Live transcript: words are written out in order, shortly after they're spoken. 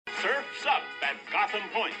Surf's up at Gotham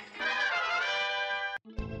Point.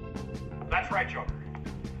 That's right, Joker.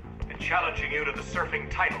 Been challenging you to the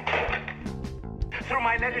surfing title. Through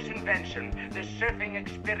my latest invention, the Surfing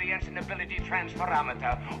Experience and Ability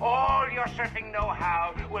Transferometer, all your surfing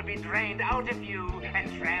know-how will be drained out of you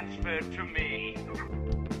and transferred to me.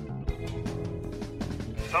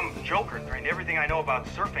 Some joker drained everything I know about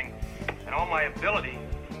surfing and all my ability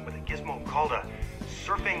with a gizmo called a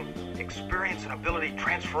Surfing Experience and Ability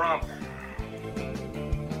Transferometer.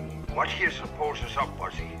 What do you suppose is up,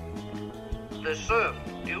 Buzzy? The surf,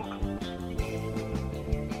 Duke.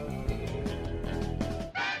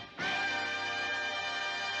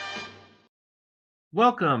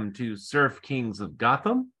 Welcome to Surf Kings of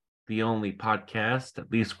Gotham, the only podcast,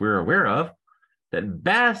 at least we're aware of, that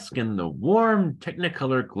bask in the warm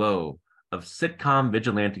Technicolor glow of sitcom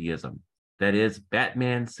vigilantism, that is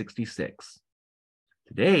Batman 66.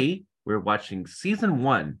 Today, we're watching Season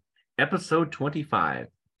 1, Episode 25,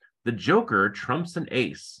 The Joker Trumps an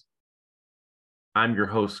Ace. I'm your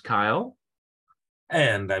host, Kyle.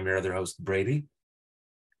 And I'm your other host, Brady.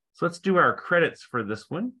 So let's do our credits for this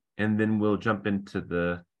one, and then we'll jump into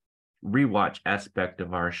the rewatch aspect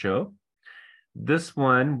of our show. This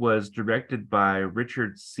one was directed by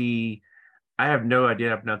Richard C. I have no idea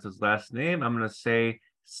how to pronounce his last name. I'm going to say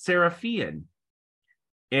Serafian.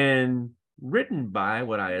 And written by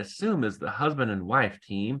what I assume is the husband and wife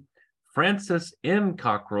team, Francis M.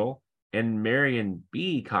 Cockrell and Marion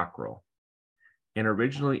B. Cockrell, and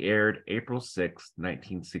originally aired April 6,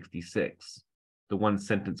 1966. The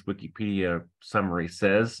one-sentence Wikipedia summary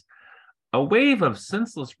says, a wave of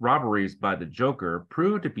senseless robberies by the Joker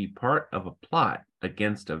proved to be part of a plot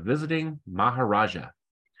against a visiting Maharaja.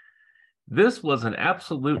 This was an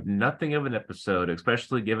absolute nothing of an episode,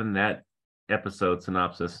 especially given that episode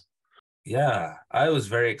synopsis. Yeah, I was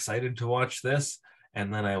very excited to watch this,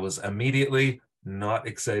 and then I was immediately not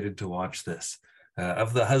excited to watch this.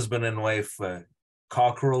 Of the husband and wife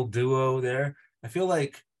Cockrell duo there, I feel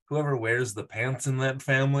like whoever wears the pants in that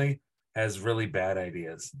family has really bad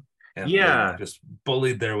ideas. And yeah, just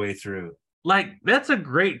bullied their way through. Like, that's a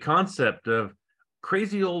great concept of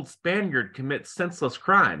crazy old Spaniard commits senseless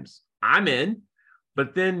crimes. I'm in.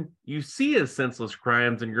 But then you see his senseless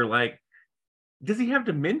crimes and you're like, does he have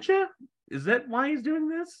dementia? Is that why he's doing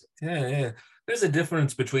this? Yeah. There's a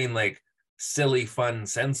difference between like silly, fun,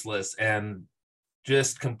 senseless and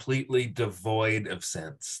just completely devoid of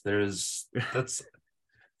sense. They're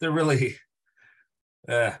really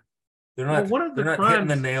they're not hitting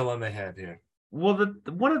the nail on the head here. Well,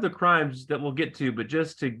 one of the crimes that we'll get to, but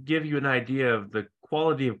just to give you an idea of the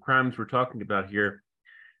quality of crimes we're talking about here,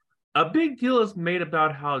 a big deal is made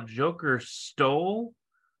about how Joker stole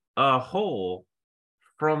a hole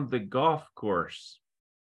from the golf course.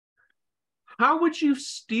 How would you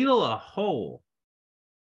steal a hole?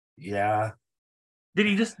 Yeah. Did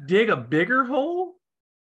he just dig a bigger hole?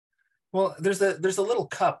 Well, there's a little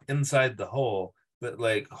cup inside the hole that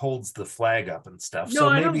like holds the flag up and stuff. No, so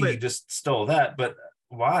maybe he just stole that, but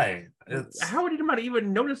why? How would he not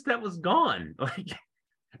even notice that was gone? Like,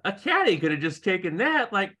 a caddy could have just taken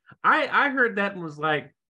that. Like, I heard that and was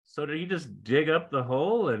like, so did he just dig up the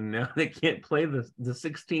hole and now they can't play the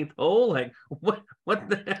 16th hole? Like, what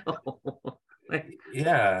the hell? Like,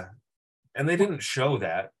 yeah. And they didn't show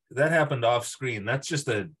that. That happened off screen. That's just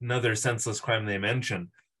another senseless crime they mentioned.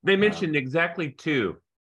 They mentioned exactly 2.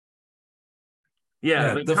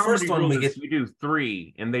 Yeah, the first one we do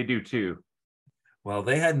 3 and they do 2. Well,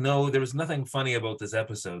 there was nothing funny about this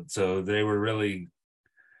episode, so they were really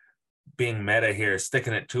being meta here,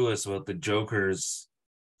 sticking it to us about the Joker's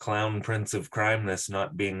clown prince of crimeness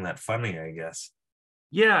not being that funny, I guess.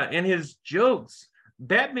 Yeah, and his jokes.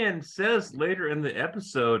 Batman says later in the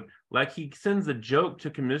episode, like, he sends a joke to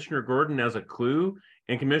Commissioner Gordon as a clue,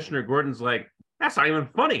 and Commissioner Gordon's like, that's not even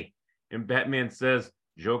funny. And Batman says,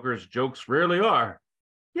 Joker's jokes rarely are.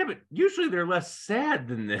 Yeah, but usually they're less sad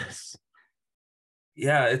than this.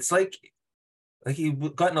 Yeah, it's like he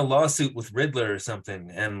got in a lawsuit with Riddler or something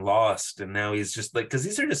and lost, and now he's just like, because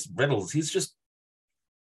these are just riddles. He's just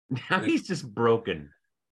he's just broken.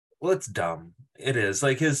 Well, it's dumb. It is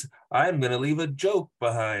like I'm gonna leave a joke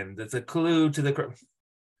behind. It's a clue to the.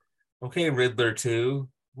 Okay, Riddler 2,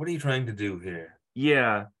 what are you trying to do here?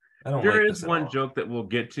 Yeah. There is one joke that we'll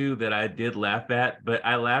get to that I did laugh at, but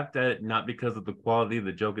I laughed at it not because of the quality of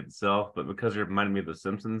the joke itself, but because it reminded me of The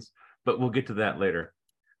Simpsons. But we'll get to that later.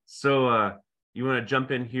 So you want to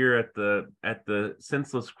jump in here at the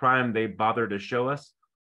senseless crime they bother to show us?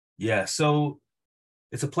 Yeah, so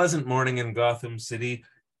it's a pleasant morning in Gotham City,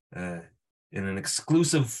 in an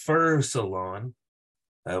exclusive fur salon.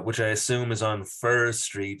 which I assume is on Fur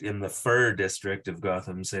Street in the Fur District of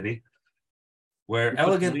Gotham City, where Which the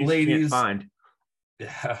elegant police can't ladies, find.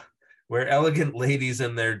 yeah, where elegant ladies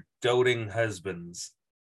and their doting husbands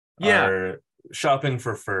Yeah, are shopping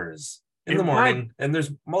for furs in the and morning, and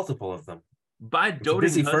there's multiple of them. by It's a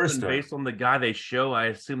busy doting fur husband, store. based on the guy they show, I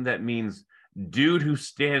assume that means dude who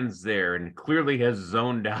stands there and clearly has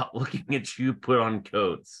zoned out looking at you put on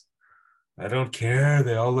coats. I don't care.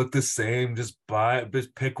 They all look the same. Just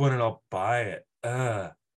pick one and I'll buy it.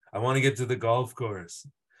 I want to get to the golf course.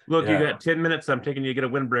 Look, you Yeah. got 10 minutes. I'm taking you to get a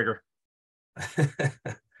windbreaker.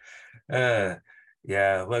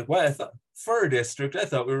 Yeah, like what? I thought Fur District. I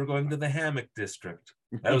thought we were going to the Hammock District.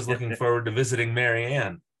 I was looking forward to visiting Mary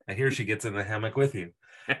Ann. I hear she gets in the hammock with you.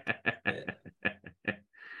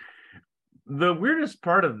 The weirdest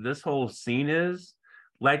part of this whole scene is,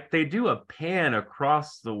 like, they do a pan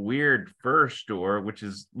across the weird fur store, which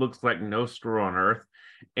looks like no store on earth.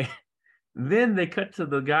 And then they cut to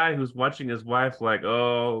the guy who's watching his wife like,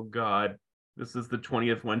 oh God, this is the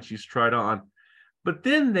 20th one she's tried on. But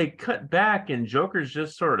then they cut back and Joker's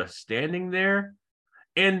just sort of standing there.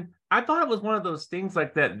 And I thought it was one of those things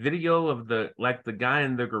like that video of the guy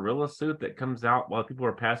in the gorilla suit that comes out while people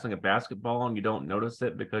are passing a basketball and you don't notice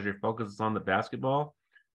it because your focus is on the basketball.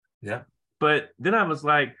 Yeah. But then I was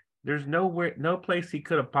like, there's no place he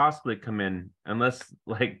could have possibly come in unless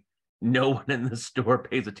like no one in the store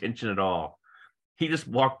pays attention at all. He just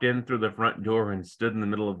walked in through the front door and stood in the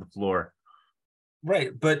middle of the floor.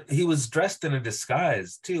 Right, but he was dressed in a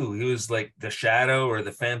disguise too. He was like the Shadow or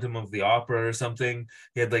the Phantom of the Opera or something.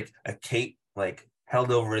 He had like a cape like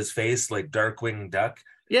held over his face like Darkwing Duck.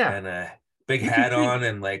 Yeah. And a big hat on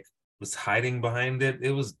and like was hiding behind it.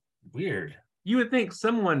 It was weird. You would think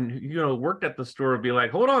someone, worked at the store would be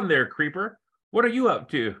like, hold on there, creeper. What are you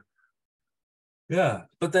up to? Yeah,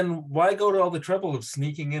 but then why go to all the trouble of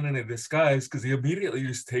sneaking in a disguise? Because he immediately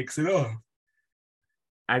just takes it off.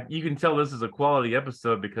 You can tell this is a quality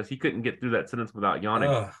episode because he couldn't get through that sentence without yawning.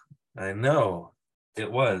 Oh, I know.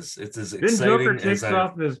 It's as Then exciting Joker takes as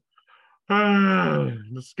off his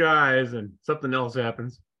disguise and something else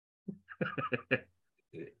happens.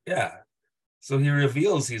 Yeah. So he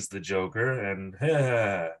reveals he's the Joker and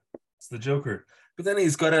it's the Joker. But then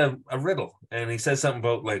he's got a riddle and he says something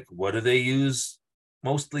about like, what do they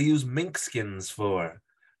mostly use mink skins for?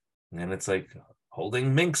 And it's like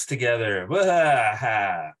holding minks together.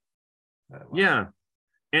 Yeah.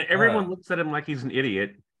 And everyone looks at him like he's an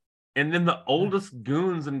idiot. And then the oldest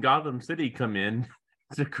goons in Gotham City come in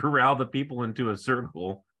to corral the people into a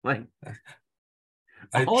circle. Like,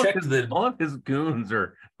 all of his goons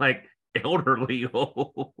are like elderly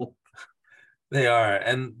old. They are,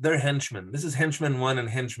 and they're henchmen. This is Henchman 1 and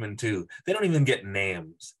Henchman 2. They don't even get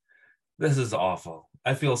names. This is awful.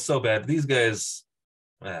 I feel so bad. These guys,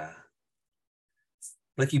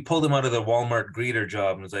 like he pulled him out of the Walmart greeter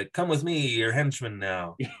job and was like, come with me, you're henchmen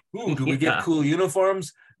now. Ooh, do we get cool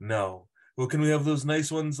uniforms? No. Well, can we have those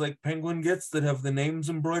nice ones like Penguin gets that have the names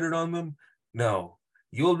embroidered on them? No.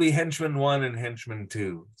 You'll be Henchman 1 and Henchman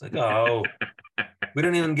 2. It's like, oh, we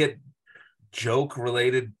don't even get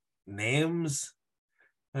joke-related names.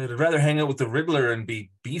 I'd rather hang out with the Riddler and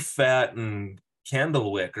be Beef Fat and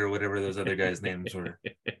Candlewick or whatever those other guys' names were.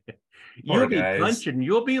 You'll be punching,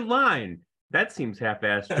 you'll be lying. That seems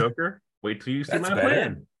half-assed, Joker. Wait till you see my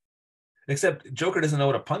plan. Except Joker doesn't know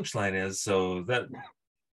what a punchline is, so that...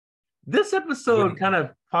 This episode kind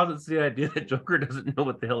of posits the idea that Joker doesn't know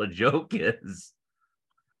what the hell a joke is.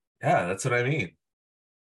 Yeah, that's what I mean.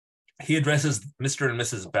 He addresses Mr. and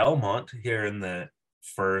Mrs. Belmont here in the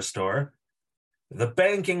fur store. The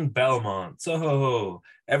banking Belmont. So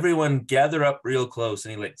everyone gather up real close,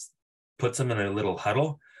 and he like puts them in a little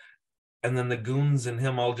huddle. And then the goons and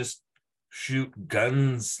him all just shoot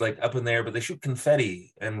guns like up in there, but they shoot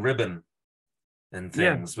confetti and ribbon and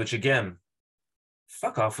things, which again,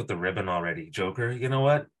 fuck off with the ribbon already, Joker. You know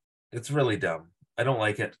what? It's really dumb. I don't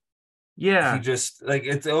like it. Yeah. He just like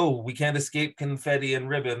we can't escape confetti and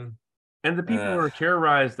ribbon. And the people are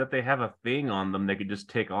terrorized that they have a thing on them they could just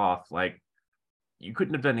take off. Like, you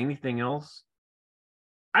couldn't have done anything else.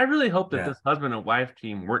 I really hope that this husband and wife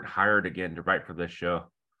team weren't hired again to write for this show.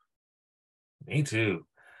 Me too.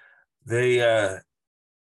 The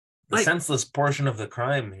senseless portion of the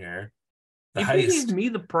crime here, the heist. If you gave me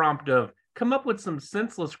the prompt of come up with some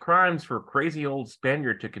senseless crimes for crazy old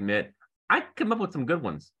Spaniard to commit, I'd come up with some good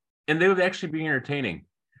ones. And they would actually be entertaining.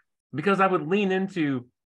 Because I would lean into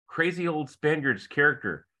crazy old Spaniard's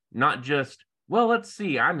character, not just, well, let's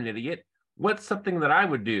see, I'm an idiot. What's something that I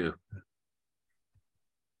would do?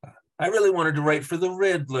 I really wanted to write for the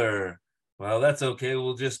Riddler. Well, that's okay.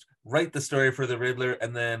 We'll just write the story for the Riddler,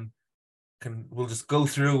 and then we'll just go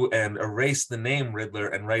through and erase the name Riddler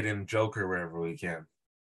and write in Joker wherever we can.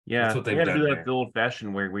 Yeah, That's what they they've had to done do that here. the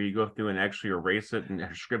old-fashioned way, where you go through and actually erase it and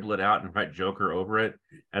scribble it out and write Joker over it,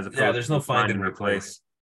 as opposed Yeah, there's to no find find and and replace.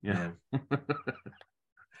 Yeah.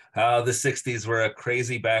 The 60s were a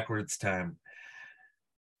crazy backwards time.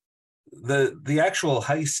 The actual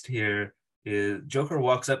heist here is Joker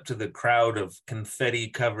walks up to the crowd of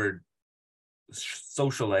confetti-covered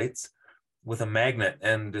socialites with a magnet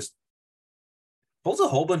and just pulls a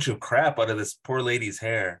whole bunch of crap out of this poor lady's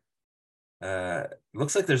hair.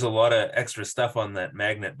 Looks like there's a lot of extra stuff on that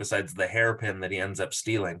magnet besides the hairpin that he ends up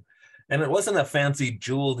stealing. And it wasn't a fancy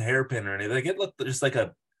jeweled hairpin or anything. Like, it looked just like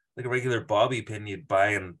a regular bobby pin you'd buy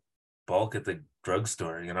in bulk at the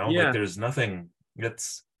drugstore, you know? Yeah. Like, there's nothing.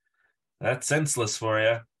 That's senseless for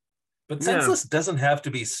you. But Yeah. senseless doesn't have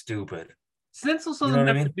to be stupid. Senseless You know doesn't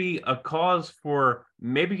what I have mean? to be a cause for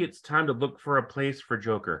maybe it's time to look for a place for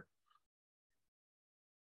Joker.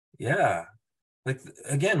 Yeah. Like,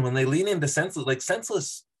 again, when they lean into senseless, like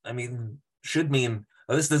senseless, I mean, should mean,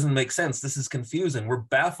 oh, this doesn't make sense. This is confusing. We're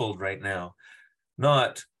baffled right now.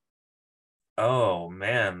 Not, oh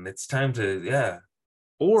man, it's time to, yeah.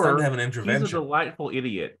 It's time to Or have an he's a intervention. delightful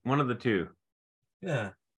idiot. One of the two. Yeah.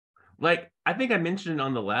 Like, I think I mentioned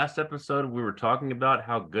on the last episode, we were talking about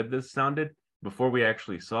how good this sounded before we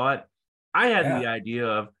actually saw it. I had the idea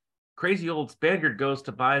of crazy old Spaniard goes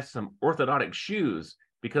to buy some orthodontic shoes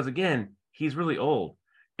because, again, he's really old.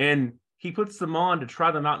 And he puts them on to try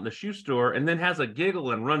them out in the shoe store and then has a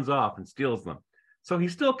giggle and runs off and steals them. So he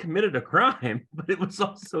still committed a crime, but it was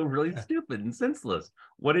also really stupid and senseless.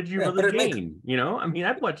 What did you really gain? You know, I mean,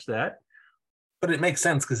 I'd watch that. But it makes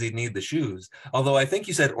sense because he'd need the shoes. Although I think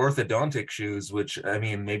you said orthodontic shoes, which, I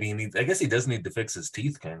mean, maybe he needs, I guess he does need to fix his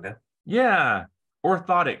teeth, kind of. Yeah.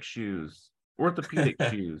 Orthotic shoes, orthopedic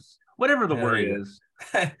shoes, whatever the word is.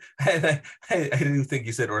 I do think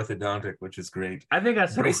you said orthodontic, which is great. I think I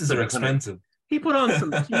said braces are expensive. He put on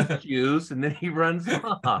some teeth shoes and then he runs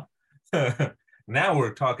off. Now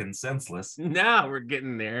we're talking senseless. Now we're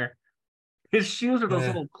getting there. His shoes are those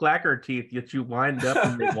little clacker teeth that you wind up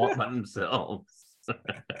and they walk by themselves.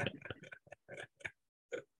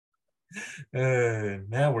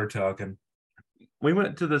 Now we're talking. We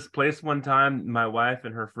went to this place one time, my wife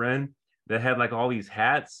and her friend, that had like all these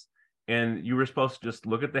hats, and you were supposed to just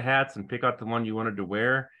look at the hats and pick out the one you wanted to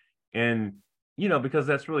wear. And, you know, because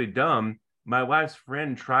that's really dumb, my wife's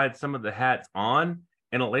friend tried some of the hats on,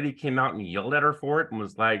 and a lady came out and yelled at her for it and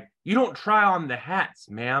was like, "You don't try on the hats,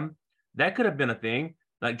 ma'am." That could have been a thing.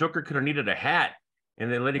 Like, Joker could have needed a hat,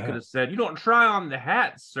 and the lady could have said, "You don't try on the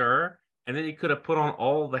hats, sir." And then he could have put on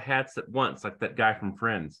all the hats at once, like that guy from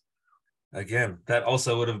Friends. Again, that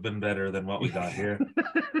also would have been better than what we got here.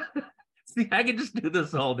 See, I could just do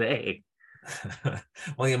this all day.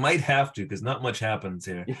 Well, you might have to, because not much happens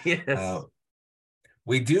here. Yes.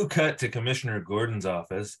 We do cut to Commissioner Gordon's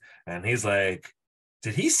office, and he's like,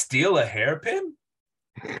 "Did he steal a hairpin?"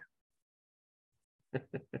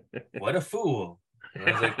 What a fool. And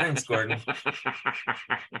I was like, "Thanks, Gordon."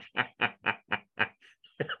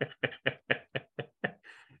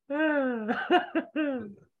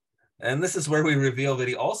 And this is where we reveal that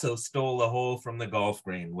he also stole a hole from the golf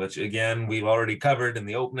green, which, again, we've already covered in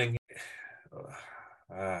the opening.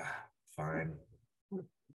 Fine.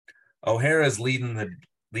 O'Hara's leading the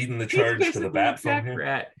charge to the bat phone here.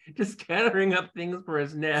 Rat, just gathering up things for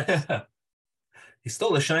his nest. He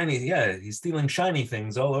stole a shiny, he's stealing shiny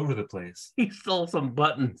things all over the place. He stole some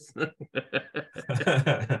buttons.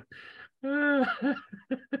 And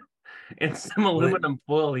some aluminum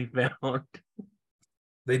foil he found.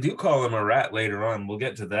 They do call him a rat later on. We'll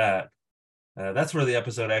get to that. That's where the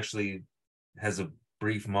episode actually has a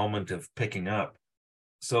brief moment of picking up.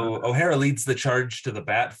 So O'Hara leads the charge to the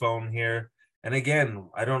bat phone here. And again,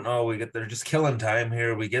 I don't know, they're just killing time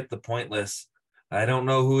here. We get the pointless. I don't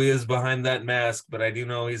know who he is behind that mask, but I do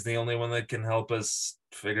know he's the only one that can help us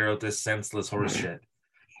figure out this senseless horse shit.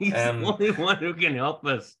 He's the only one who can help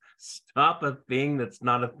us stop a thing that's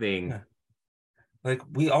not a thing. Like,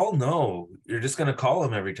 we all know you're just going to call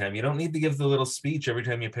him every time. You don't need to give the little speech every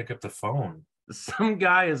time you pick up the phone. Some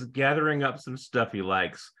guy is gathering up some stuff he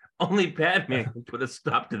likes. Only Batman can put a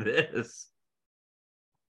stop to this.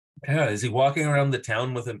 Yeah, is he walking around the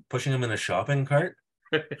town with him, pushing him in a shopping cart,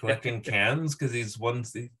 collecting cans? Because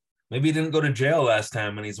maybe he didn't go to jail last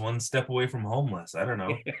time and he's one step away from homeless. I don't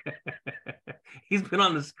know. He's been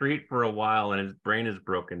on the street for a while and his brain is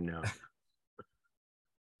broken now.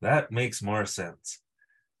 That makes more sense.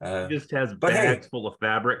 He just has bags full of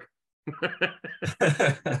fabric.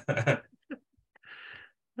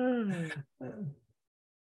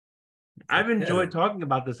 I've enjoyed talking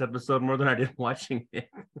about this episode more than I did watching it.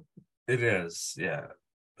 It is, yeah.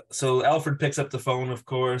 So Alfred picks up the phone, of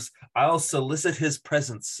course. "I'll solicit his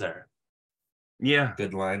presence, sir." Yeah.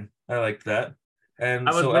 Good line. I liked that. And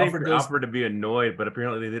I was so waiting Alfred for goes, Alfred to be annoyed, but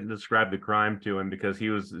apparently they didn't describe the crime to him because he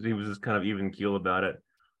was just kind of even keel about it.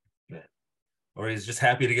 yeah. Or he's just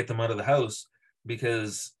happy to get them out of the house,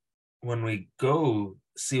 because when we go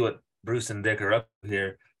see what Bruce and Dick are up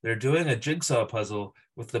here, they're doing a jigsaw puzzle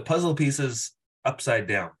with the puzzle pieces upside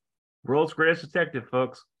down. World's greatest detective,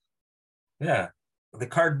 folks. Yeah. The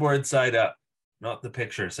cardboard side up, not the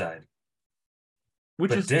picture side. Which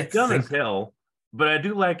But is Dick, dumb as hell. But I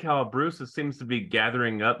do like how Bruce seems to be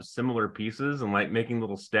gathering up similar pieces and like making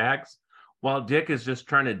little stacks, while Dick is just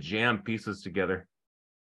trying to jam pieces together.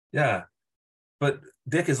 Yeah. But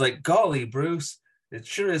Dick is like, "Golly, Bruce, it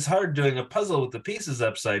sure is hard doing a puzzle with the pieces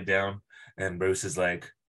upside down." And Bruce is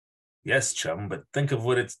like, "Yes, chum, but think of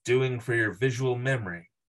what it's doing for your visual memory."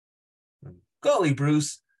 "Golly,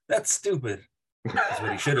 Bruce, that's stupid," is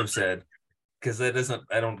what he should have said, because I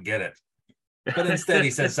don't get it. But instead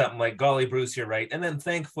he says something like, "Golly, Bruce, you're right." And then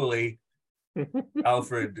thankfully,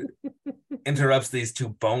 Alfred interrupts these two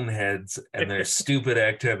boneheads and their stupid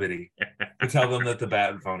activity to tell them that the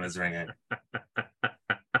bat phone is ringing.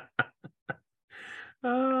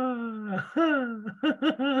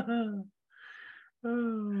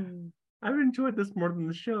 I've enjoyed this more than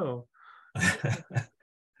the show.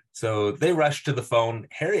 So they rush to the phone.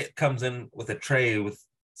 Harriet comes in with a tray with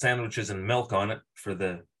sandwiches and milk on it for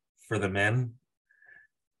the men.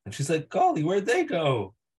 And she's like, "Golly, where'd they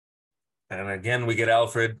go?" And again, we get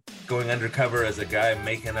Alfred going undercover as a guy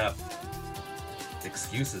making up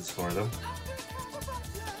excuses for them.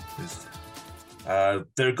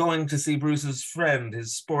 They're going to see Bruce's friend,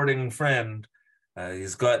 his sporting friend.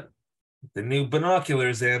 He's got the new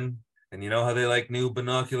binoculars in, and you know how they like new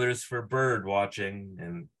binoculars for bird watching.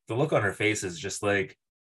 And the look on her face is just like,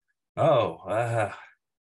 "Oh,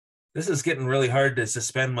 this is getting really hard to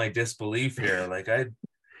suspend my disbelief here." Like,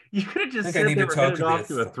 you could have just think said I need they to were talk headed off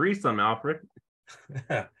to a threesome, Alfred.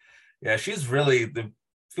 Yeah, she's really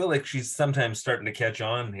feel like she's sometimes starting to catch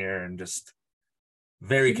on here and just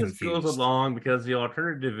very She just confused. goes along because the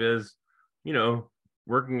alternative is,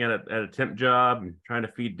 working at a temp job and trying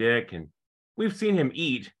to feed Dick, and we've seen him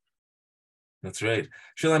eat. That's right.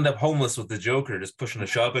 She'll end up homeless with the Joker, just pushing a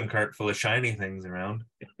shopping cart full of shiny things around.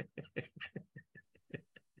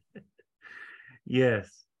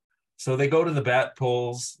 Yes. So they go to the bat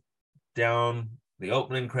poles, down the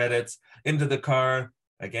opening credits, into the car.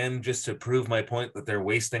 Again, just to prove my point that they're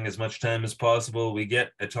wasting as much time as possible, we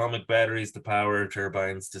get atomic batteries to power,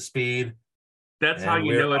 turbines to speed. That's how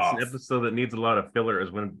you know it's off. an episode that needs a lot of filler,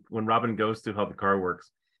 is when Robin goes through how the car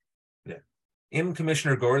works. Yeah. In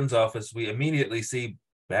Commissioner Gordon's office, we immediately see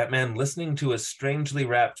Batman listening to a strangely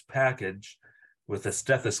wrapped package with a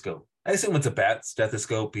stethoscope. I assume it's a bat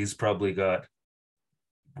stethoscope. He's probably got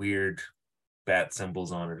weird bat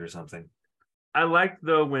symbols on it or something. I liked,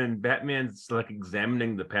 though, when Batman's like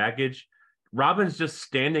examining the package, Robin's just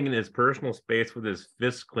standing in his personal space with his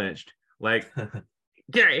fists clenched. Like, "Can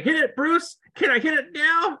I hit it, Bruce? Can I hit it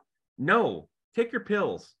now?" No, take your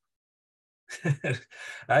pills.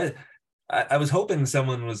 I was hoping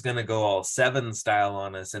someone was going to go all Seven style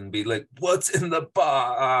on us and be like, "What's in the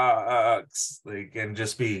box?" Like, and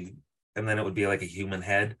then it would be like a human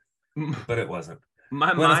head, but it wasn't.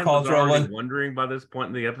 My mind was already wondering by this point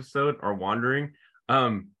in the episode, or wandering.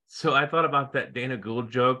 So I thought about that Dana Gould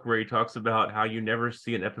joke where he talks about how you never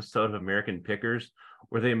see an episode of American Pickers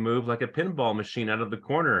where they move like a pinball machine out of the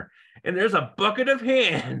corner and there's a bucket of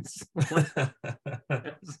hands.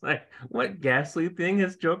 It's like, what ghastly thing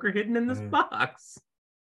has Joker hidden in this box?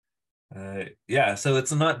 Yeah, so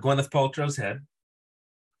it's not Gwyneth Paltrow's head.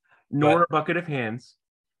 Nor a bucket of hands.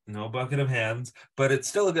 No bucket of hands, but it's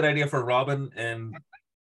still a good idea for Robin and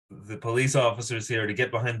the police officers here to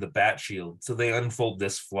get behind the bat shield. So they unfold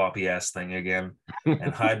this floppy ass thing again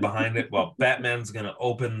and hide behind it while Batman's gonna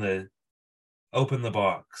open the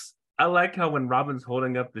box. I like how when Robin's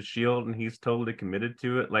holding up the shield and he's totally committed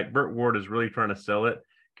to it, like Burt Ward is really trying to sell it.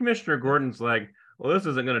 Commissioner Gordon's like, "Well, this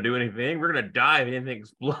isn't going to do anything. We're going to die if anything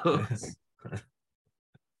explodes."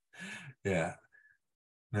 Yeah.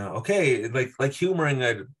 No, okay, like humoring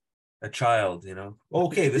a child,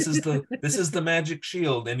 Okay, this is the magic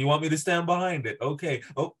shield, and you want me to stand behind it. Okay.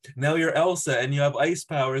 Oh, now you're Elsa and you have ice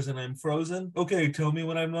powers and I'm frozen. Okay, tell me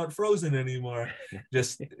when I'm not frozen anymore.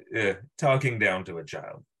 Just talking down to a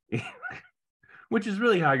child. Which is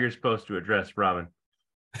really how you're supposed to address Robin.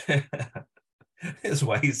 That's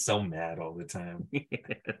why he's so mad all the time.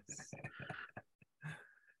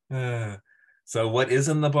 Yes. So what is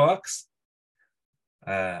in the box?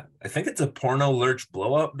 I think it's a porno lurch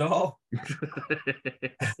blow-up doll.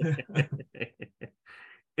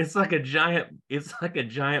 It's like a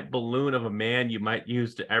giant balloon of a man you might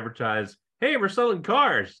use to advertise, hey, we're selling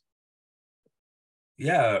cars.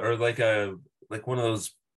 Yeah, or like one of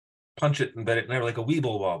those punch it and bet it never, like a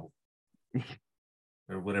Weeble Wobble.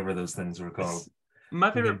 Or whatever those things were called. My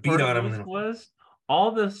You favorite get beat part on of them this and- was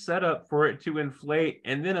all the setup for it to inflate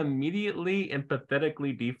and then immediately and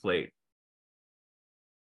pathetically deflate.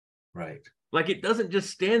 Right. Like it doesn't just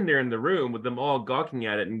stand there in the room with them all gawking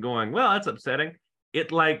at it and going, well, that's upsetting.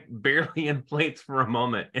 It like barely inflates for a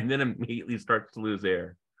moment and then immediately starts to lose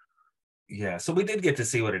air. Yeah, so we did get to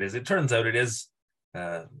see what it is. It turns out it is,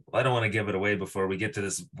 I don't want to give it away before we get to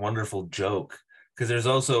this wonderful joke, because there's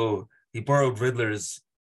also, he borrowed Riddler's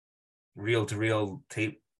reel-to-reel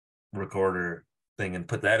tape recorder thing and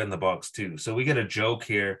put that in the box too. So we get a joke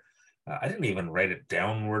here. I didn't even write it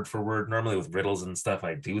down word for word. Normally with riddles and stuff,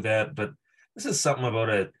 I do that, but this is something about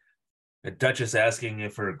a duchess asking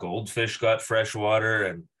if her goldfish got fresh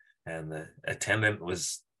water, and the attendant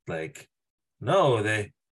was like, no, the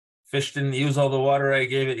fish didn't use all the water I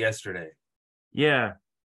gave it yesterday. Yeah.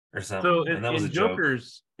 Or something. So and that was a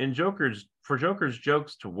Joker's for Joker's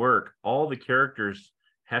jokes to work, all the characters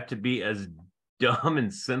have to be as dumb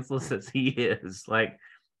and senseless as he is. Like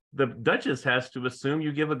the Duchess has to assume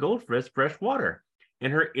you give a goldfish fresh water,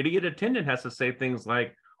 and her idiot attendant has to say things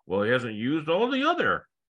like, well, he hasn't used all the other.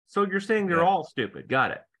 So you're saying they're all stupid.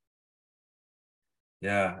 Got it.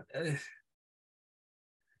 Yeah.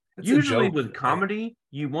 Usually with comedy,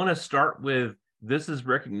 you want to start with this is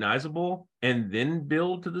recognizable and then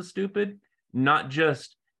build to the stupid, not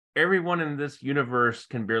just everyone in this universe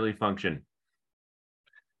can barely function.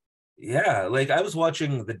 Yeah, like I was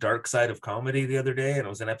watching The Dark Side of Comedy the other day, and it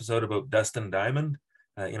was an episode about Dustin Diamond,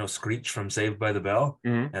 Screech from Saved by the Bell,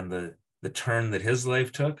 and the turn that his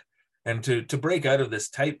life took. And to break out of this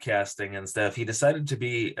typecasting and stuff, he decided to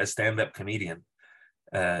be a stand-up comedian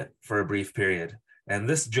for a brief period. And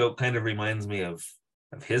this joke kind of reminds me of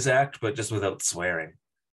his act, but just without swearing,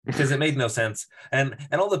 because it made no sense. And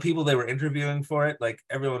all the people they were interviewing for it, like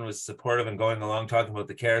everyone was supportive and going along talking about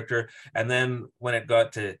the character. And then when it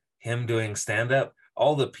got to him doing stand-up,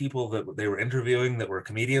 all the people that they were interviewing that were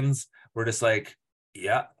comedians were just like,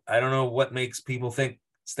 yeah, I don't know what makes people think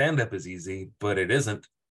stand-up is easy, but it isn't.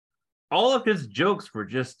 All of his jokes were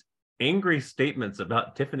just angry statements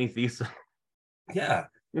about Tiffany Thiessen. Yeah,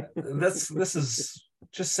 this is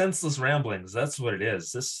just senseless ramblings. That's what it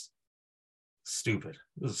is. This is stupid.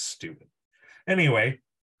 Anyway,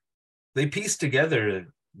 they piece together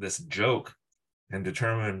this joke and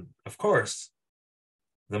determine, of course,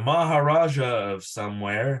 the Maharaja of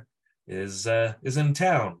somewhere is in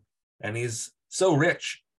town, and he's so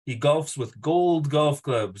rich he golfs with gold golf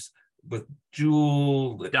clubs with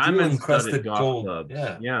jewel encrusted gold clubs.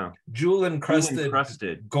 Jewel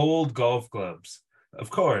encrusted gold golf clubs, of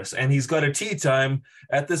course. And he's got a tea time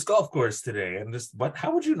at this golf course today. And just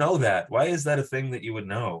how would you know that? Why is that a thing that you would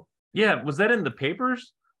know? Yeah, was that in the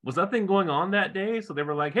papers? Was that thing going on that day? So they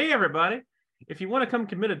were like, hey, everybody, if you want to come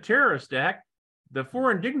commit a terrorist act, the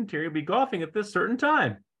foreign dignitary will be golfing at this certain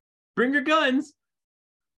time. Bring your guns.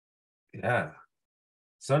 Yeah.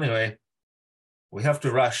 So anyway, we have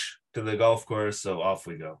to rush to the golf course, so off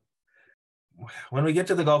we go. When we get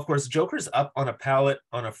to the golf course, Joker's up on a pallet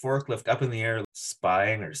on a forklift up in the air,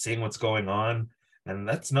 spying or seeing what's going on, and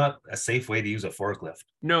that's not a safe way to use a forklift.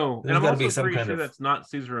 No, and I'm also pretty sure that's not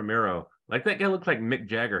Cesar Romero. Like that guy looked like Mick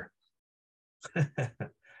Jagger. This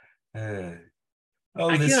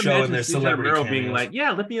show and their celebrity Romero cameos. being like,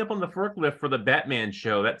 yeah, lift me up on the forklift for the Batman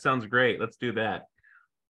show. That sounds great. Let's do that.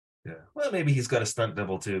 Yeah, well, maybe he's got a stunt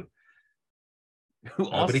double too. Who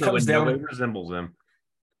also but he comes down, no way resembles him.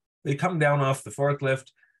 They come down off the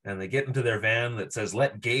forklift and they get into their van that says,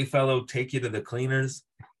 let gay fellow take you to the cleaners.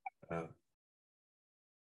 I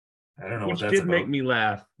don't know what that's about. Which did make me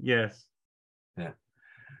laugh. Yes. Yeah.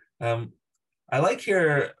 I like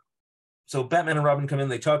here. So Batman and Robin come in,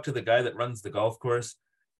 they talk to the guy that runs the golf course,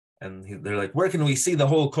 and they're like, where can we see the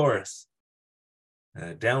whole course?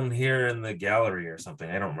 Down here in the gallery or something.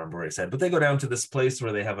 I don't remember what I said, but they go down to this place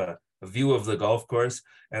where they have a view of the golf course,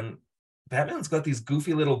 and Batman's got these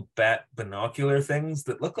goofy little bat binocular things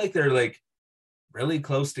that look like they're like really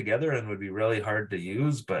close together and would be really hard to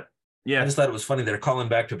use. But yeah, I just thought it was funny they're calling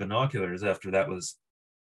back to binoculars after that was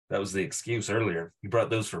the excuse earlier. He brought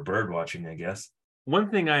those for bird watching, I guess. One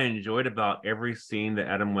thing I enjoyed about every scene that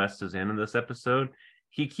Adam West is in this episode,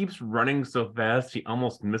 he keeps running so fast he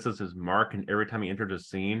almost misses his mark, and every time he enters a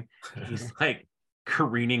scene, he's like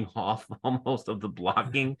careening off almost of the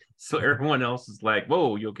blocking. So everyone else is like,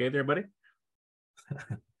 whoa, you okay there, buddy?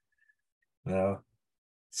 Well,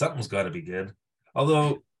 something's got to be good.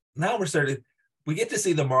 Although now we get to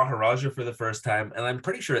see the Maharaja for the first time, and I'm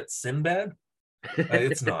pretty sure it's Sinbad.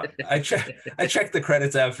 It's not. I checked the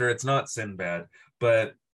credits after. It's not Sinbad,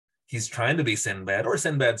 but he's trying to be Sinbad, or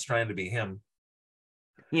Sinbad's trying to be him.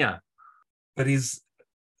 Yeah. But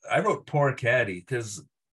I wrote poor caddy, because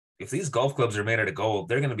if these golf clubs are made out of gold,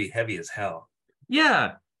 they're going to be heavy as hell.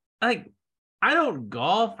 Yeah. Like, I don't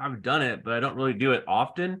golf. I've done it, but I don't really do it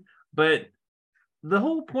often. But the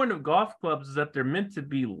whole point of golf clubs is that they're meant to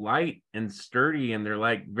be light and sturdy, and they're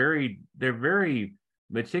very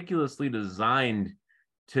meticulously designed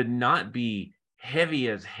to not be heavy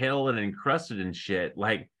as hell and encrusted and shit.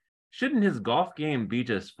 Like, shouldn't his golf game be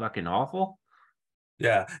just fucking awful?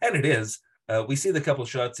 Yeah, and it is. We see the couple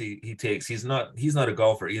shots he takes. He's not a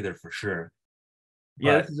golfer either, for sure.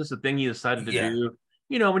 Yeah, But, this is just a thing he decided to do.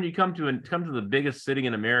 You know, when you come to the biggest city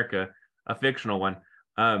in America, a fictional one,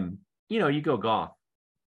 you go golf.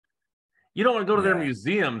 You don't want to go to their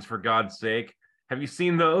museums, for God's sake. Have you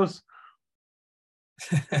seen those?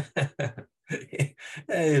 Hey,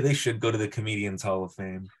 they should go to the Comedians Hall of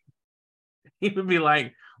Fame. He would be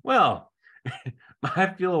like, well, I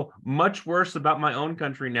feel much worse about my own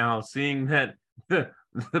country now, seeing that the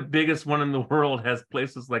biggest one in the world has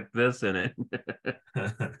places like this in it.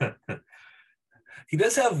 He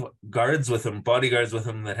does have guards with him, bodyguards with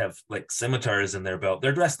him that have like scimitars in their belt.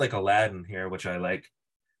 They're dressed like Aladdin here, which I like.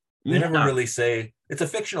 They never really say. It's a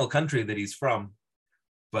fictional country that he's from,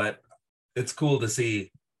 but it's cool to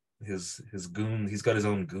see his goons. He's got his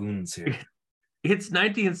own goons here. It's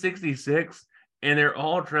 1966, and they're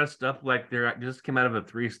all dressed up like they're just came out of a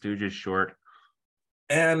Three Stooges short.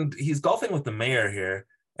 And he's golfing with the mayor here,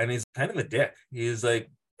 and he's kind of a dick. He's like,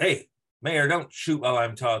 "Hey, mayor, don't shoot while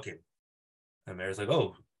I'm talking." And the mayor's like,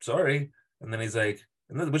 "Oh, sorry." And then he's like,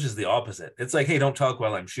 which is the opposite. It's like, "Hey, don't talk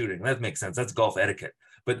while I'm shooting." That makes sense. That's golf etiquette.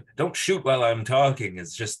 But "don't shoot while I'm talking"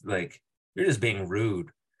 is just like, you're just being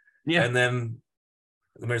rude. Yeah. And then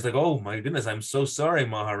the mayor's like, "Oh my goodness, I'm so sorry,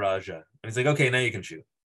 Maharaja." And he's like, "Okay, now you can shoot.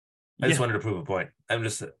 I just wanted to prove a point. I'm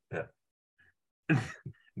just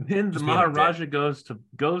Then the Maharaja goes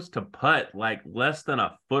to putt like less than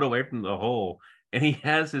a foot away from the hole, and he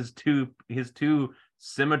has his two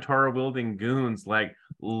scimitar wielding goons like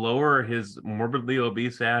lower his morbidly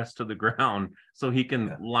obese ass to the ground so he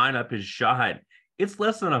can line up his shot. It's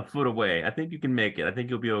less than a foot away. I think you can make it. I think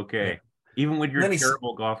you'll be okay, even with your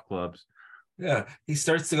terrible golf clubs. Yeah, he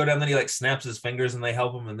starts to go down, then he like snaps his fingers and they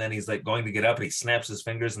help him, and then he's like going to get up and he snaps his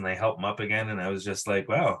fingers and they help him up again. And I was just like,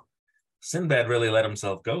 wow, Sinbad really let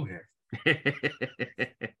himself go here.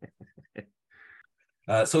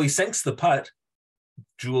 So he sinks the putt.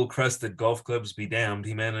 Jewel crusted golf clubs be damned.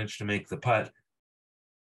 He managed to make the putt.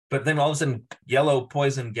 But then all of a sudden, yellow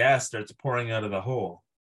poison gas starts pouring out of the hole.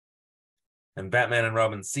 And Batman and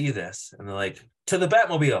Robin see this, and they're like, "To the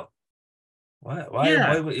Batmobile."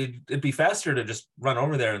 Why would it'd be faster to just run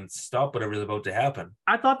over there and stop whatever's about to happen?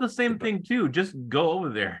 I thought the same thing too. Just go over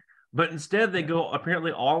there. But instead they go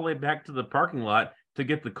apparently all the way back to the parking lot to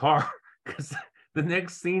get the car, because the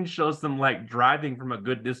next scene shows them like driving from a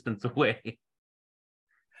good distance away.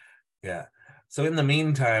 Yeah. So in the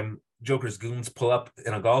meantime, Joker's goons pull up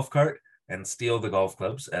in a golf cart and steal the golf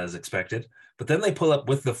clubs as expected. But then they pull up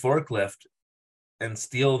with the forklift and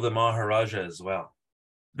steal the Maharaja as well.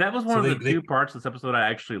 That was one of the two parts of this episode I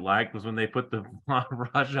actually liked, was when they put the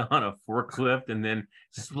Maharaja on a forklift and then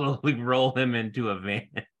slowly roll him into a van.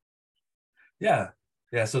 Yeah.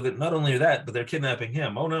 So that not only that, but they're kidnapping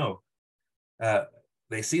him. Oh no.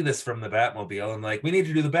 They see this from the Batmobile and like, "We need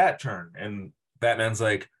to do the bat turn." And Batman's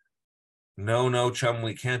like, No, chum,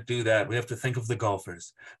 we can't do that. We have to think of the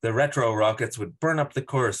golfers. The retro rockets would burn up the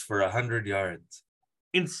course for 100 yards.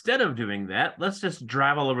 Instead of doing that, let's just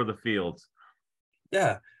drive all over the fields.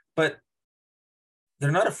 Yeah, but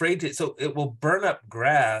they're not afraid to. So it will burn up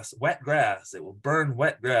grass, wet grass. It will burn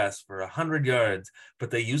wet grass for 100 yards. But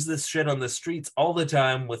they use this shit on the streets all the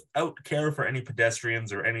time without care for any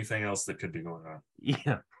pedestrians or anything else that could be going on.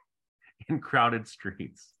 Yeah, in crowded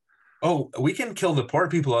streets. Oh, we can kill the poor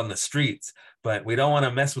people on the streets, but we don't want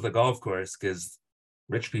to mess with a golf course because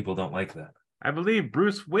rich people don't like that. I believe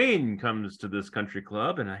Bruce Wayne comes to this country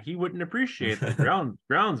club, and he wouldn't appreciate the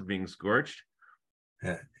grounds being scorched.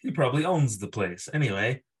 Yeah, he probably owns the place.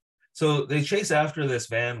 Anyway, so they chase after this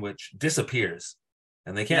van, which disappears,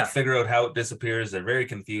 and they can't figure out how it disappears. They're very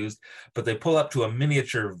confused, but they pull up to a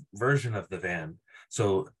miniature version of the van.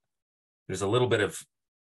 So there's a little bit of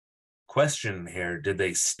question here. Did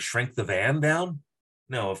they shrink the van down?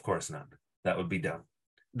 No, of course not. That would be dumb.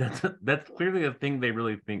 That's clearly a thing they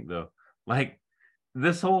really think, though. Like,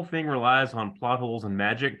 This whole thing relies on plot holes and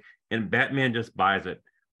magic, and Batman just buys it.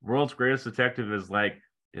 World's Greatest Detective is like,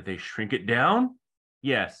 did they shrink it down?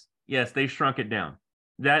 Yes, they shrunk it down.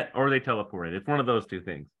 That or they teleported. It's one of those two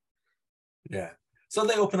things. Yeah. So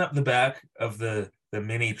they open up the back of the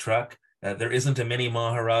mini truck. There isn't a mini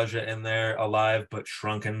Maharaja in there alive, but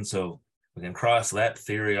shrunken. So we can cross that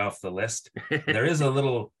theory off the list. There is a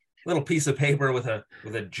little piece of paper with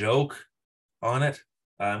a joke on it.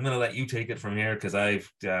 I'm gonna let you take it from here because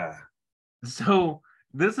I've. So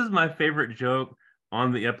this is my favorite joke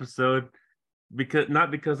on the episode, because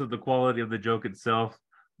not because of the quality of the joke itself,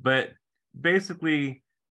 but basically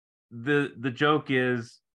the joke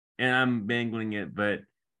is, and I'm mangling it, but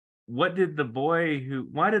why did the boy who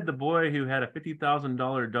had a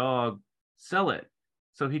 $50,000 dog sell it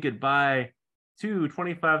so he could buy two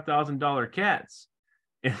 $25,000 cats?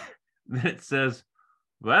 And then it says,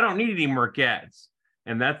 well, I don't need any more cats.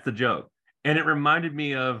 And that's the joke. And it reminded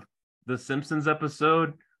me of the Simpsons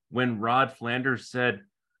episode when Rod Flanders said,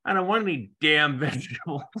 I don't want any damn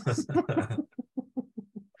vegetables.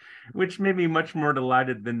 Which made me much more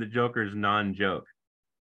delighted than the Joker's non-joke.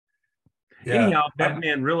 Yeah. Anyhow,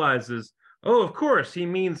 Batman realizes, oh, of course, he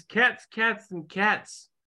means cats, and cats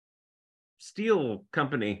steel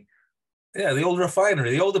company. Yeah, the old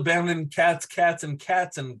refinery, the old abandoned Cats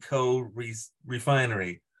and Co.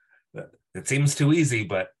 refinery. It seems too easy,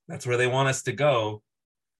 but that's where they want us to go.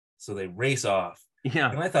 So they race off. Yeah.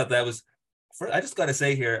 And I thought that was, I just got to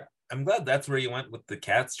say here, I'm glad that's where you went with the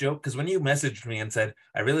cats joke, because when you messaged me and said,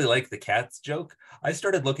 I really like the cats joke, I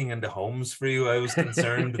started looking into homes for you. I was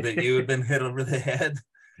concerned that you had been hit over the head.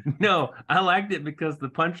 No, I liked it because the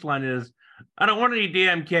punchline is, I don't want any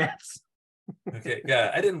damn cats. Okay, yeah,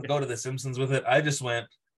 I didn't go to The Simpsons with it. I just went,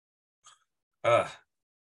 that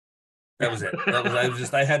was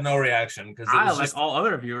it. I had no reaction because it was like all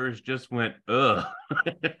other viewers, just went, ugh.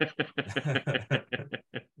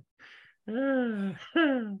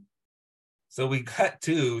 So we cut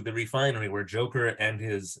to the refinery where Joker and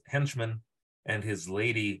his henchman and his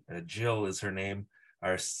lady, Jill is her name,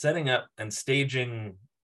 are setting up and staging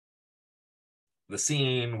the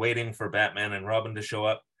scene, waiting for Batman and Robin to show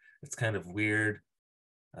up. It's kind of weird.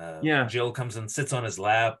 Yeah. Jill comes and sits on his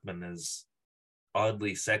lap and is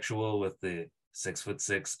oddly sexual with the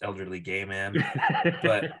 6'6" elderly gay man.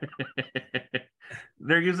 But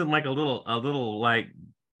they're using like a little like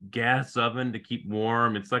gas oven to keep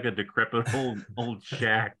warm. It's like a decrepit old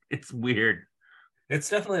shack. It's weird. It's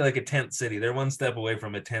definitely like a tent city. They're one step away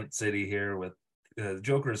from a tent city here. With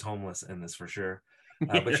Joker's homeless in this for sure.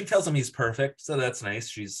 Yes. But she tells him he's perfect, so that's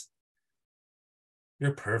nice.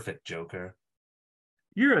 You're perfect, Joker.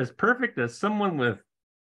 You're as perfect as someone with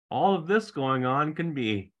all of this going on can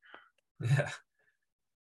be. Yeah.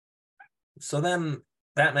 So then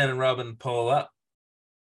Batman and Robin pull up.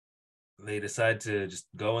 They decide to just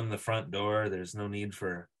go in the front door. There's no need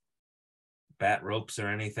for bat ropes or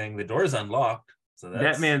anything. The door's unlocked. So that's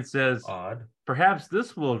Batman says, odd. Perhaps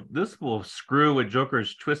this will screw with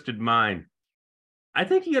Joker's twisted mind. I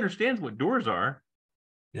think he understands what doors are.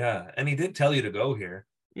 Yeah, and he did tell you to go here.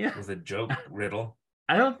 Yeah. With a joke riddle.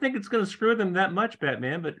 I don't think it's going to screw them that much,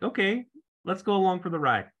 Batman, but okay, let's go along for the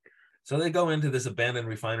ride. So they go into this abandoned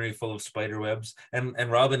refinery full of spider webs, and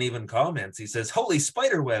Robin even comments. He says, holy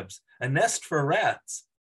spider webs, a nest for rats.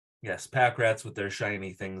 Yes, pack rats with their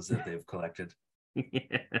shiny things that they've collected.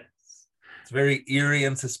 Yes. It's very eerie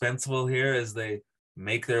and suspenseful here as they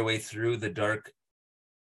make their way through the dark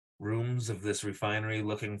rooms of this refinery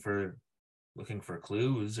looking for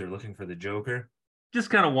clues or looking for the Joker. Just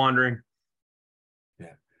kind of wandering.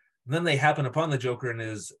 Yeah. And then they happen upon the Joker and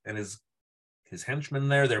his henchmen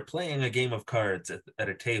there. They're playing a game of cards at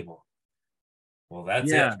a table. Well,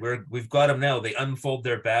 that's it. We've got them now. They unfold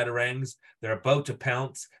their batarangs. They're about to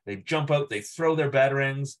pounce. They jump out. They throw their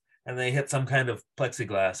batarangs, and they hit some kind of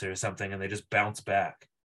plexiglass or something, and they just bounce back.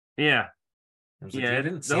 Yeah. Like, yeah. I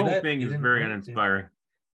didn't see the whole that. thing is very uninspiring.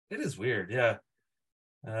 It is weird. Yeah.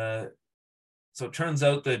 So it turns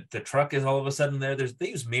out that the truck is all of a sudden there. They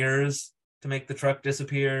use mirrors to make the truck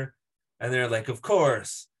disappear, and they're like, of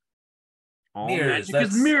course. All mirrors.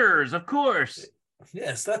 Magic is mirrors, of course.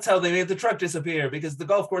 Yes, that's how they made the truck disappear, because the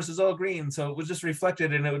golf course is all green, so it was just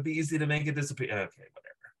reflected and it would be easy to make it disappear. Okay,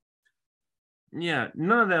 whatever. Yeah,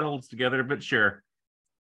 none of that holds together, but sure.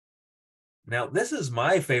 Now, this is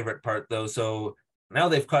my favorite part, though. So now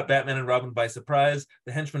they've caught Batman and Robin by surprise.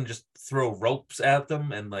 The henchmen just throw ropes at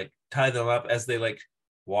them and like tie them up as they like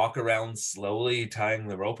walk around slowly, tying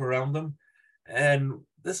the rope around them. And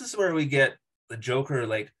this is where we get the Joker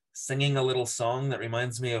like singing a little song that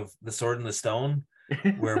reminds me of The Sword and the Stone.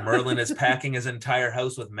 where Merlin is packing his entire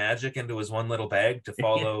house with magic into his one little bag to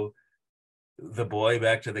follow the boy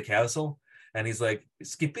back to the castle. And he's like,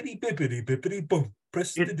 skippity bippity bippity boom,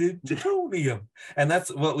 press the digitonium. And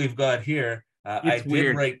that's what we've got here. I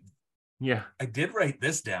did write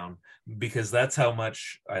this down because that's how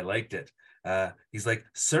much I liked it. He's like,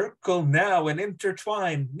 circle now and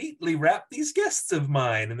intertwine, neatly wrap these guests of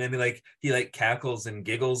mine. And then he cackles and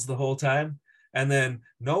giggles the whole time. And then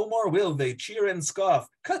no more will they cheer and scoff,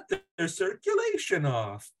 cut their circulation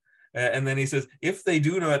off. And then he says, if they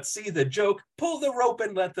do not see the joke, pull the rope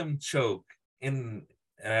and let them choke. And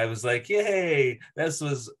I was like, yay, this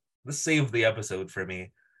saved the episode for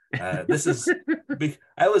me. This is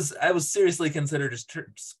I was seriously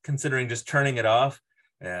considering just turning it off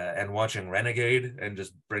and watching Renegade and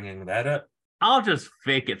just bringing that up. I'll just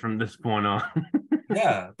fake it from this point on.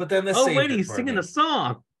 Yeah, but then this oh wait, he's singing a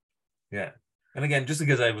song. Yeah. And again, just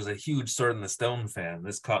because I was a huge Sword in the Stone fan,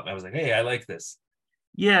 this caught me. I was like, hey, I like this.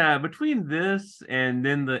 Yeah, between this and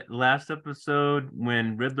then the last episode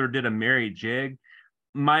when Riddler did a merry jig,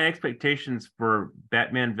 my expectations for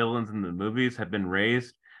Batman villains in the movies have been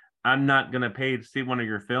raised. I'm not going to pay to see one of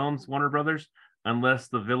your films, Warner Brothers, unless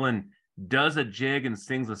the villain does a jig and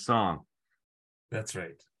sings a song. That's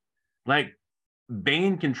right. Like,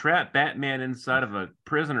 Bane can trap Batman inside of a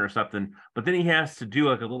prison or something, but then he has to do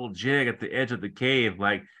like a little jig at the edge of the cave,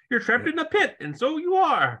 like, you're trapped in a pit, and so you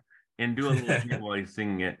are, and do a little jig while he's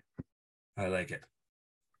singing it. I like it.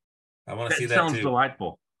 I want to see that sounds too.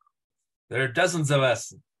 Delightful. There are dozens of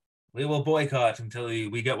us. We will boycott until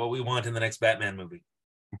we get what we want in the next Batman movie.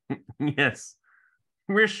 Yes.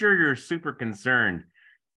 We're sure you're super concerned.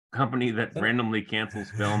 Company that randomly cancels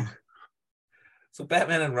films. So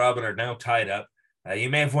Batman and Robin are now tied up. You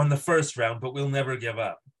may have won the first round, but we'll never give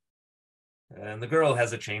up. And the girl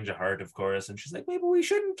has a change of heart, of course, and she's like, maybe we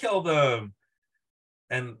shouldn't kill them.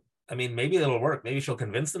 And I mean, maybe it'll work. Maybe she'll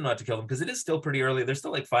convince them not to kill them, because it is still pretty early. There's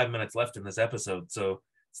still like 5 minutes left in this episode, so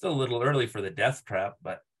it's still a little early for the death trap.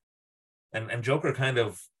 But and Joker kind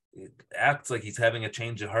of acts like he's having a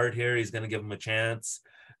change of heart here. He's going to give him a chance.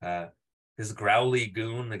 His growly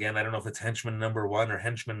goon, again, I don't know if it's henchman number 1 or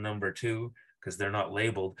henchman number 2, because they're not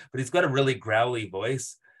labeled, but he's got a really growly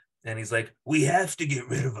voice. And he's like, we have to get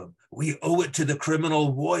rid of him. We owe it to the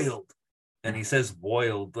criminal Woiled. And he says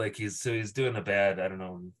Woiled, like he's doing a bad, I don't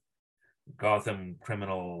know, Gotham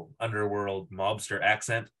criminal underworld mobster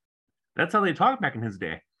accent. That's how they talked back in his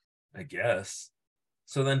day, I guess.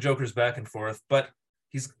 So then Joker's back and forth, but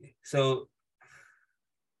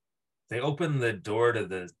they open the door to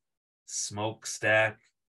the smokestack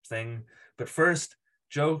thing. But first,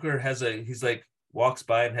 Joker he's like walks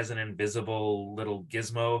by and has an invisible little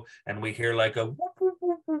gizmo, and we hear like a whoop, whoop,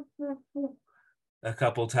 whoop, whoop, whoop, whoop. A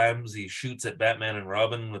couple times he shoots at Batman and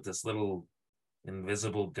Robin with this little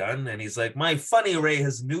invisible gun, and he's like, my funny ray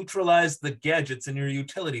has neutralized the gadgets in your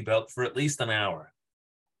utility belt for at least an hour.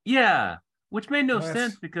 Yeah, which made no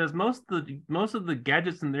sense, because most of the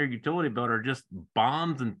gadgets in their utility belt are just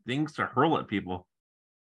bombs and things to hurl at people.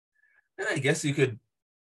 And I guess you could,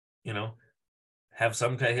 have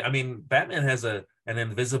some kind. I mean, Batman has an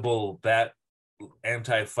invisible bat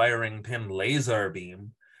anti-firing pin laser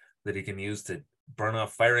beam that he can use to burn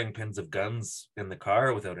off firing pins of guns in the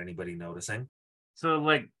car without anybody noticing. So,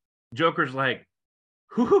 like, Joker's like,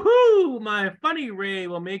 hoo, my funny ray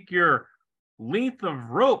will make your length of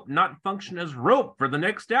rope not function as rope for the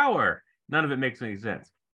next hour. None of it makes any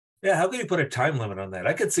sense. Yeah, how can you put a time limit on that?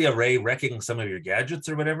 I could see a ray wrecking some of your gadgets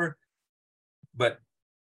or whatever, but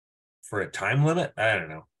for a time limit, I don't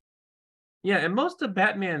know. Yeah, and most of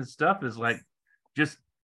Batman's stuff is like just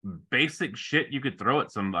basic shit you could throw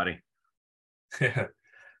at somebody. Yeah.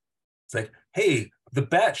 It's like, hey, the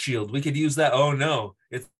bat shield, we could use that. Oh no,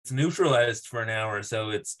 it's neutralized for an hour, so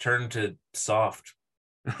it's turned to soft.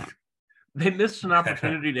 They missed an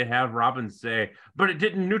opportunity to have Robin say, but it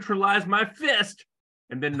didn't neutralize my fist,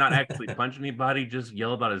 and then not actually punch anybody, just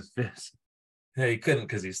yell about his fist. Yeah, he couldn't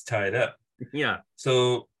because he's tied up. Yeah.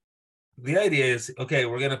 So the idea is, okay,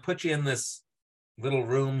 we're going to put you in this little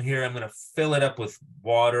room here. I'm going to fill it up with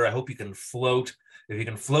water. I hope you can float. If you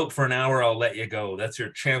can float for an hour, I'll let you go. That's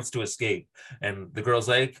your chance to escape. And the girl's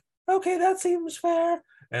like, okay, that seems fair.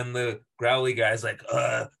 And the growly guy's like,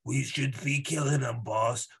 we should be killing him,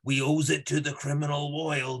 boss. We owes it to the criminal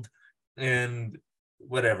Woiled. And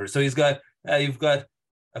whatever. So you've got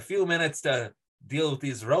a few minutes to deal with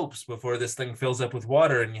these ropes before this thing fills up with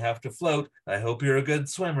water and you have to float. I hope you're a good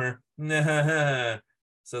swimmer.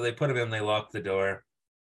 So they put him in, they lock the door.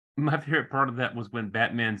 My favorite part of that was when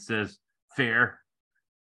Batman says, fair.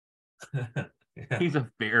 Yeah. He's a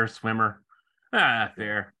fair swimmer.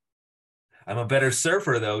 Fair. I'm a better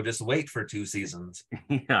surfer, though. Just wait for 2 seasons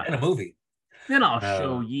Yeah. and a movie. Then I'll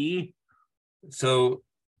show ye. So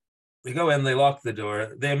they go in, they lock the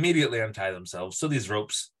door, they immediately untie themselves. So these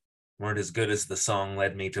ropes weren't as good as the song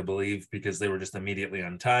led me to believe, because they were just immediately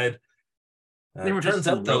untied. They were turns just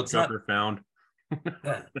out, though, it's not. Joker found.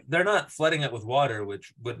 They're not flooding it with water,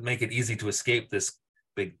 which would make it easy to escape this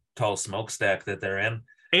big, tall smokestack that they're in.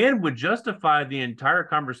 And would justify the entire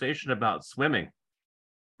conversation about swimming.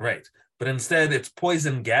 Right. But instead, it's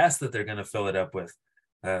poison gas that they're going to fill it up with.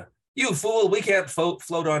 You fool, we can't float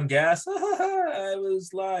on gas. I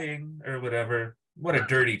was lying, or whatever. What a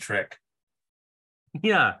dirty trick.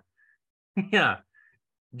 Yeah. Yeah.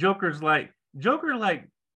 Joker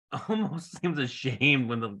almost seems ashamed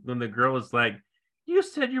when the girl is like, you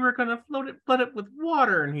said you were going to flood it with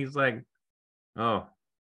water. And he's like, oh,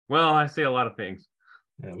 well, I say a lot of things.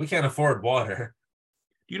 Yeah, we can't afford water.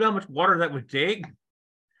 Do you know how much water that would take?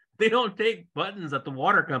 They don't take buttons at the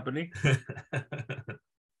water company.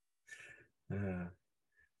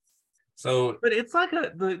 So, but it's like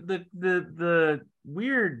the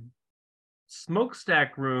weird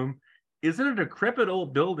smokestack room is in a decrepit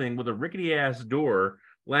old building with a rickety ass door.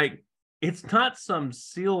 Like, it's not some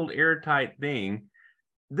sealed airtight thing.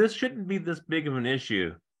 This shouldn't be this big of an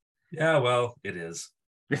issue. Yeah, well, it is.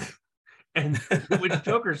 And which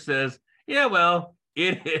Joker says, yeah, well,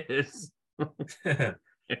 it is.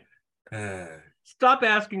 Stop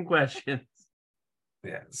asking questions.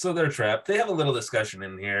 Yeah, so they're trapped. They have a little discussion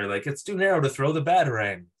in here, like, it's too narrow to throw the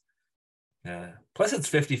batarang. Plus, it's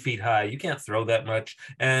 50 feet high. You can't throw that much.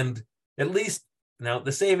 And at least, now,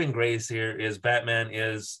 the saving grace here is Batman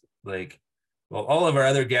is, like, well, all of our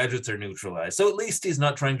other gadgets are neutralized. So at least he's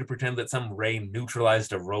not trying to pretend that some ray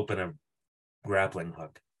neutralized a rope and a grappling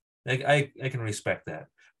hook. Like, I can respect that.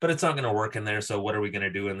 But it's not going to work in there, so what are we going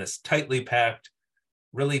to do in this tightly packed,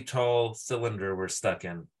 really tall cylinder we're stuck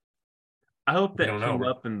in? I hope that came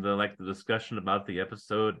up in the discussion about the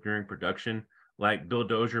episode during production. Like, Bill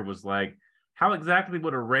Dozier was like, how exactly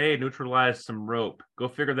would a ray neutralize some rope? Go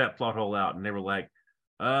figure that plot hole out. And they were like,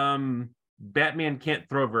 Batman can't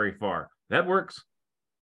throw very far. That works.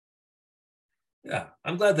 Yeah,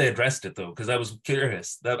 I'm glad they addressed it, though, because I was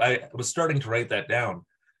curious. That I was starting to write that down.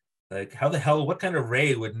 Like, how the hell, what kind of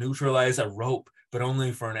ray would neutralize a rope, but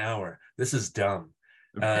only for an hour? This is dumb.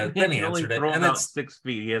 Then he answered it, and it's 6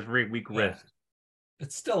 feet. He has very weak wrist.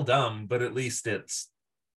 It's still dumb, but at least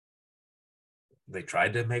they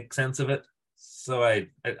tried to make sense of it. So I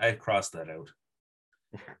crossed that out.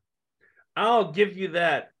 I'll give you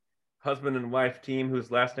that, husband and wife team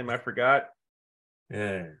whose last name I forgot.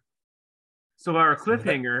 Yeah. So our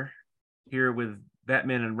cliffhanger here with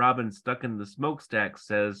Batman and Robin stuck in the smokestack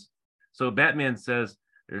says, so Batman says,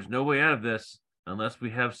 there's no way out of this unless we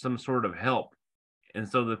have some sort of help. And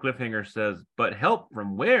so the cliffhanger says, but help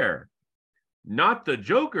from where? Not the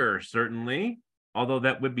Joker, certainly. Although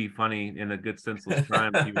that would be funny in a good senseless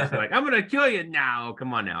crime. He was like, I'm going to kill you now.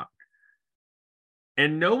 Come on out.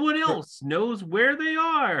 And no one else knows where they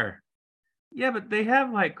are. Yeah, but they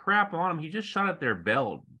have like crap on them. He just shot at their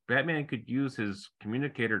belt. Batman could use his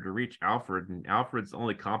communicator to reach Alfred, and Alfred's the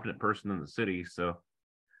only competent person in the city. So,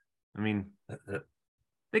 I mean,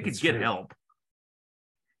 they could get help.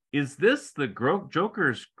 Is this the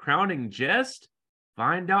Joker's crowning jest?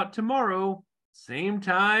 Find out tomorrow. Same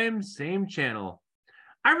time, same channel.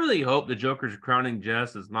 I really hope the Joker's crowning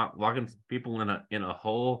jest is not locking people in a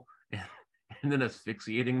hole and then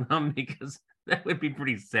asphyxiating them, because that would be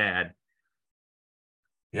pretty sad.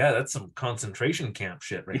 Yeah, that's some concentration camp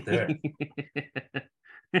shit right there.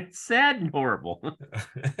 It's sad and horrible.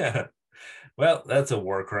 Yeah. Well, that's a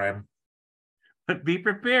war crime. But be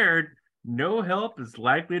prepared. No help is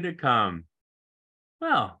likely to come.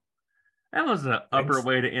 Well, that was an upper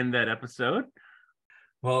way to end that episode.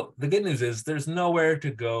 Well, the good news is there's nowhere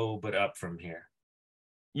to go but up from here.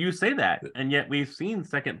 You say that, and yet we've seen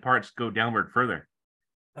second parts go downward further.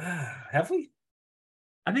 Have we?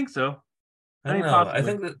 I think so. I don't know. Possibly. I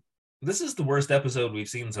think that this is the worst episode we've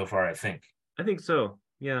seen so far, I think. I think so,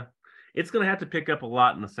 yeah. It's going to have to pick up a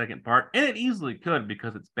lot in the second part, and it easily could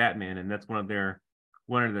because it's Batman, and that's one of their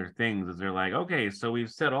things is they're like, okay, so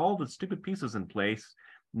we've set all the stupid pieces in place.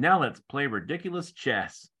 Now let's play ridiculous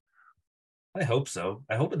chess. I hope so.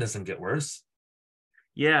 I hope it doesn't get worse.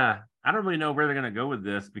 Yeah, I don't really know where they're going to go with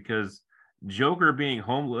this, because Joker being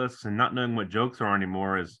homeless and not knowing what jokes are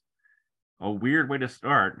anymore is a weird way to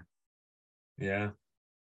start. Yeah,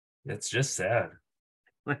 it's just sad.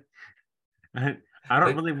 I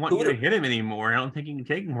don't really want you to hit him anymore. I don't think he can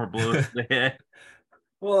take more blows to the head.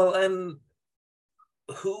 Well, and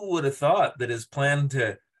who would have thought that his plan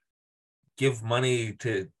to give money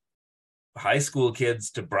to high school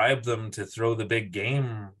kids to bribe them to throw the big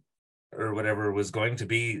game or whatever was going to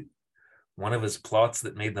be one of his plots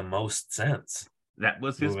that made the most sense. That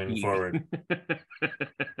was his moving peak. forward.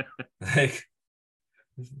 Like,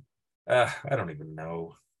 I don't even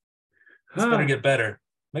know. This better get better.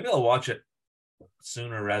 Maybe I'll watch it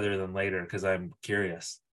sooner rather than later because I'm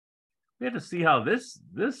curious. We have to see how this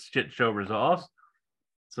shit show resolves.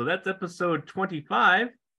 So that's episode 25.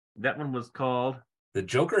 That one was called The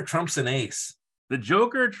Joker Trumps an Ace. The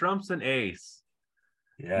Joker Trumps an Ace.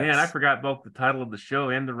 Yes. Man, I forgot both the title of the show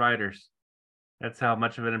and the writers. That's how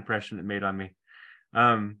much of an impression it made on me.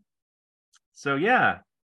 So yeah.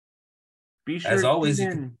 Be sure as always to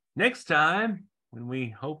tune in next time when we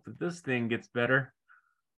hope that this thing gets better.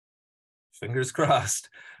 Fingers crossed.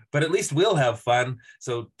 But at least we'll have fun.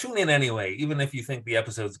 So tune in anyway, even if you think the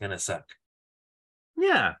episode's gonna suck.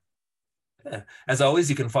 Yeah. As always,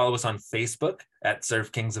 you can follow us on Facebook at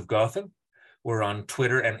Surf Kings of Gotham. We're on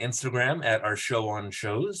Twitter and Instagram at Our Show on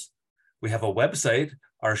Shows. We have a website,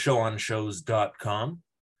 ourshowonshows.com.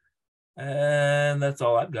 And that's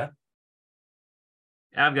all I've got.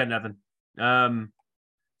 I've got nothing.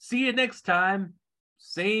 See you next time.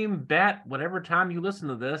 Same bat, whatever time you listen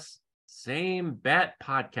to this. Same bat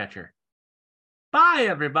podcatcher. Bye,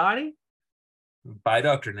 everybody. Bye,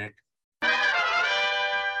 Dr. Nick.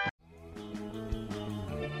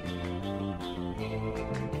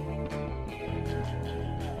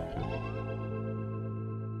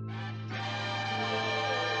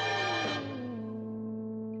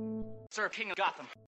 Surf King of Gotham.